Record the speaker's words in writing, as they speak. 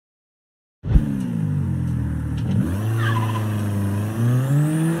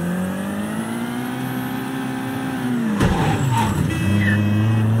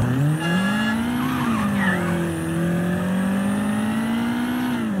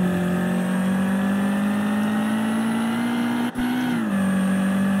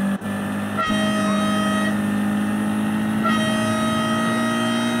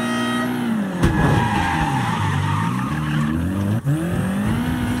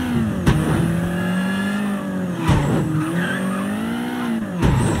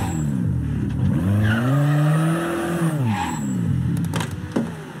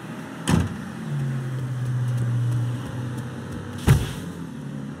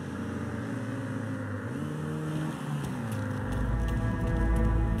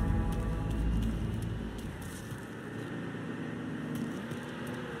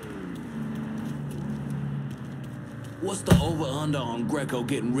What's the over-under on Greco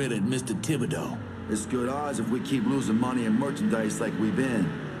getting rid of Mr. Thibideaux? It's good odds if we keep losing money and merchandise like we've been.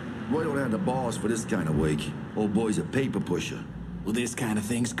 Roy don't have the balls for this kind of wake. Old boy's a paper pusher. Well, this kind of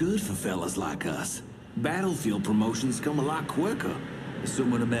thing's good for fellas like us. Battlefield promotions come a lot quicker.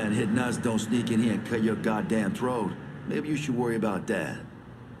 Assuming the man hitting us don't sneak in here and cut your goddamn throat. Maybe you should worry about that.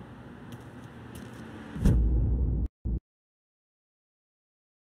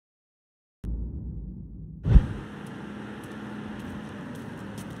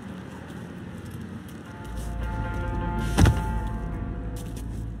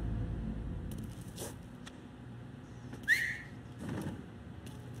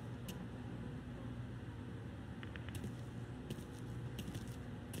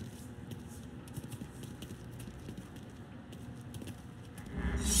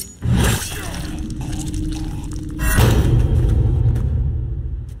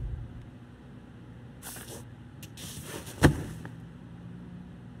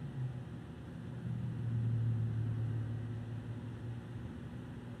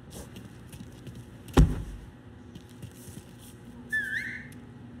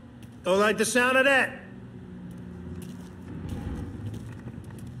 Don't like the sound of that?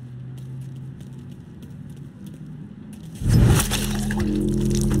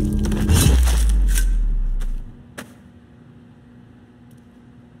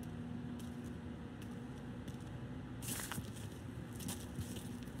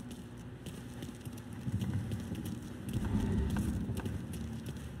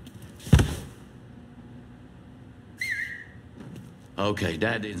 Okay,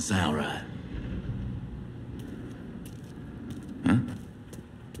 that didn't sound right. Huh?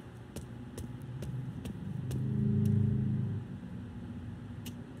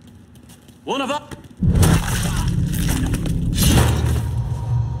 One of us!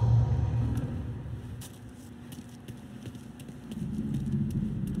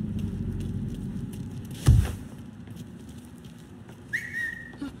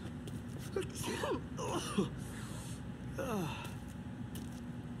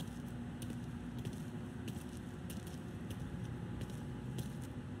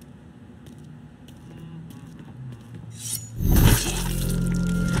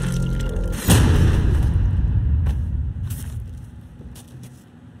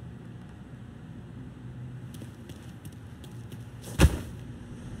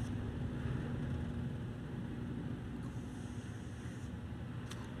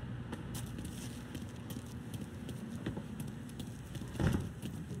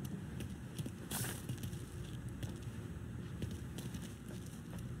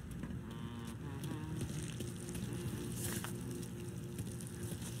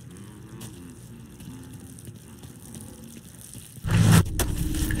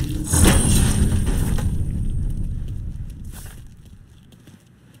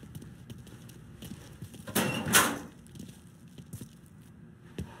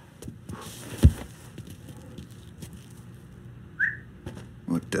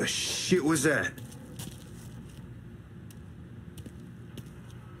 What the shit was that?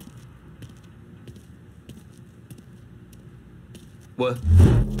 What?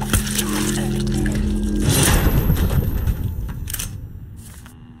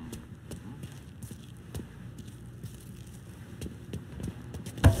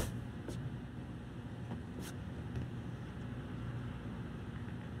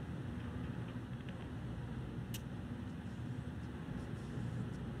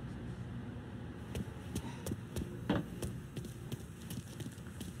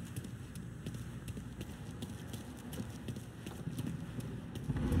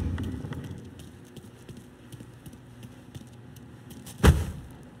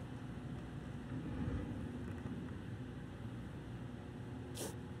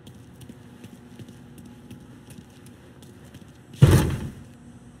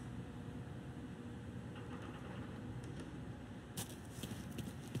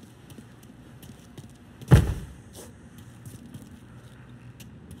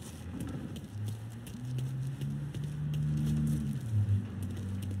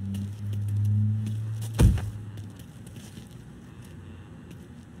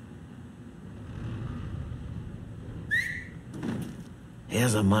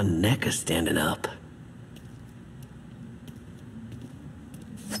 Hairs on my neck are standing up.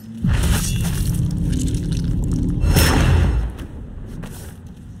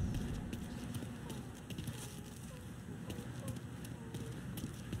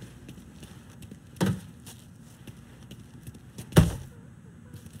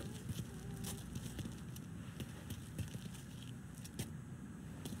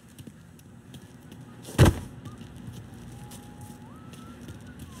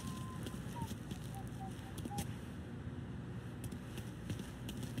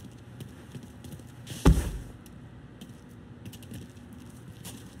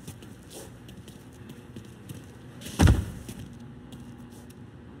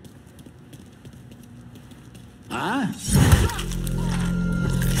 Huh?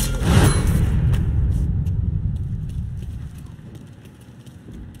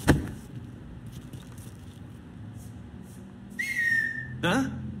 Huh?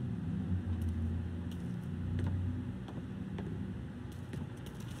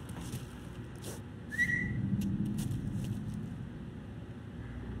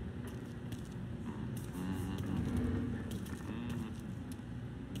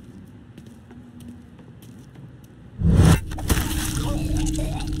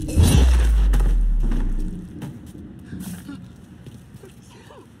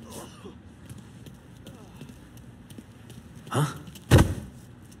 Huh?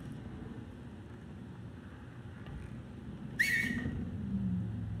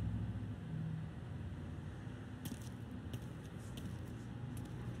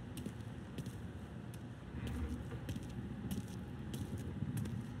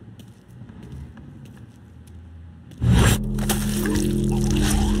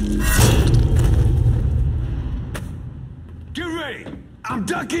 Get ready! I'm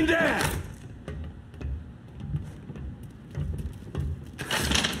ducking down!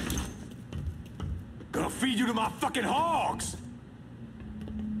 Gonna feed you to my fucking hogs!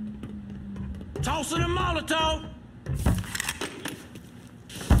 Tossing a Molotov!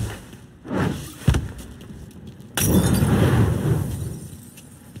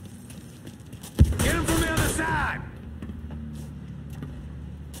 Get him from the other side!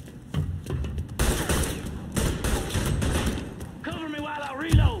 Cover me while I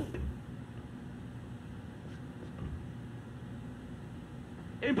reload!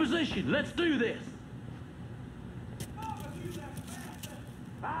 In position, let's do this!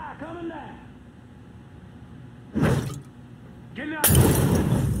 Ah, coming down. Getting out.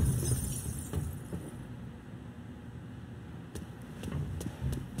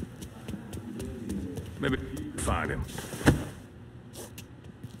 Maybe find him.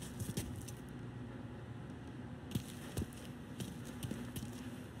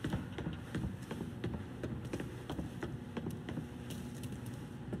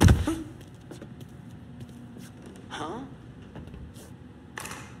 Huh?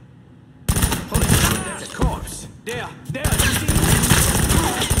 Corpse. There.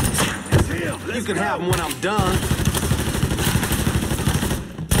 You can have him when I'm done.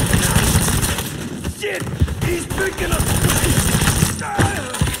 Shit! He's picking up.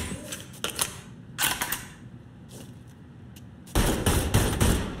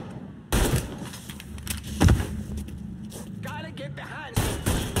 Gotta get behind me.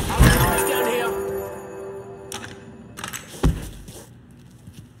 I'm right down here.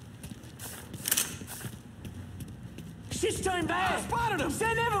 Shit's turned bad! I spotted him!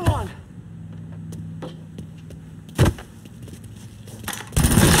 Send everyone!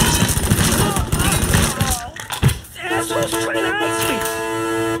 Asshole's trying to hurt me!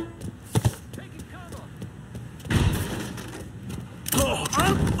 Taking cover!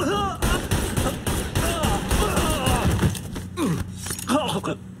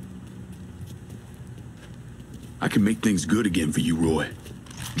 I can make things good again for you, Roy.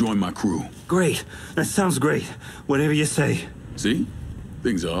 Join my crew. Great. That sounds great. Whatever you say. See?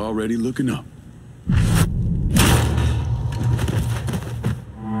 Things are already looking up.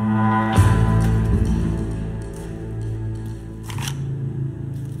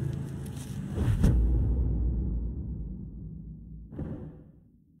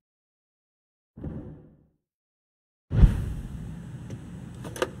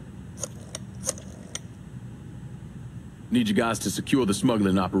 Need you guys to secure the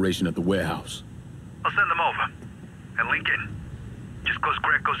smuggling operation at the warehouse. I'll send them over. And Lincoln, just cause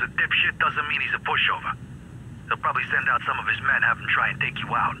Greco's a dipshit doesn't mean he's a pushover. He'll probably send out some of his men, have him try and take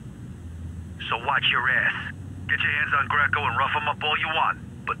you out. So watch your ass. Get your hands on Greco and rough him up all you want,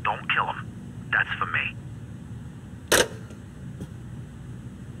 but don't kill him. That's for me.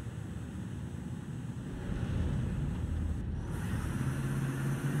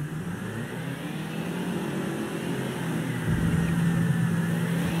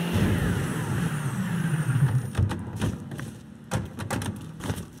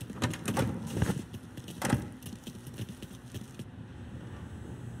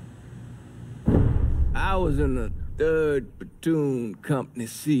 I was in the 3rd Platoon Company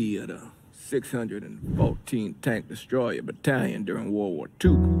C of the 614 Tank Destroyer Battalion during World War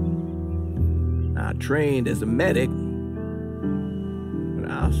II. I trained as a medic,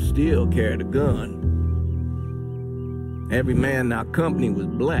 but I still carried a gun. Every man in our company was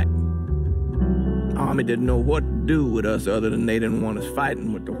black. Army didn't know what to do with us other than they didn't want us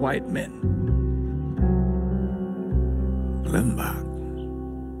fighting with the white men.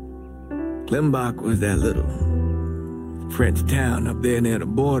 Klimbach was that little French town up there near the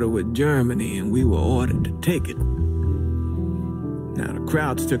border with Germany, and we were ordered to take it. Now, the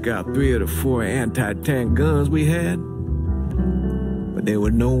Krauts took out 3 of the 4 anti-tank guns we had, but there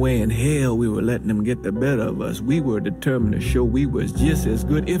was no way in hell we were letting them get the better of us. We were determined to show we was just as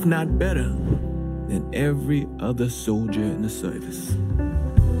good, if not better, than every other soldier in the service.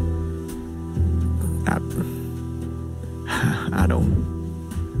 I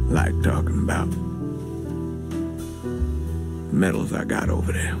don't like talking about medals I got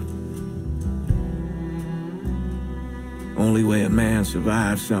over there. Only way a man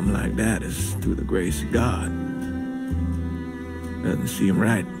survives something like that is through the grace of God. Doesn't seem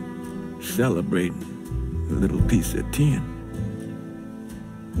right celebrating a little piece of tin.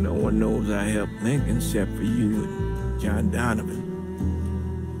 No one knows I helped Lincoln except for you and John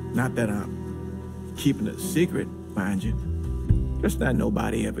Donovan. Not that I'm keeping it a secret, mind you. Just that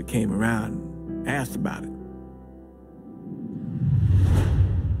nobody ever came around and asked about it.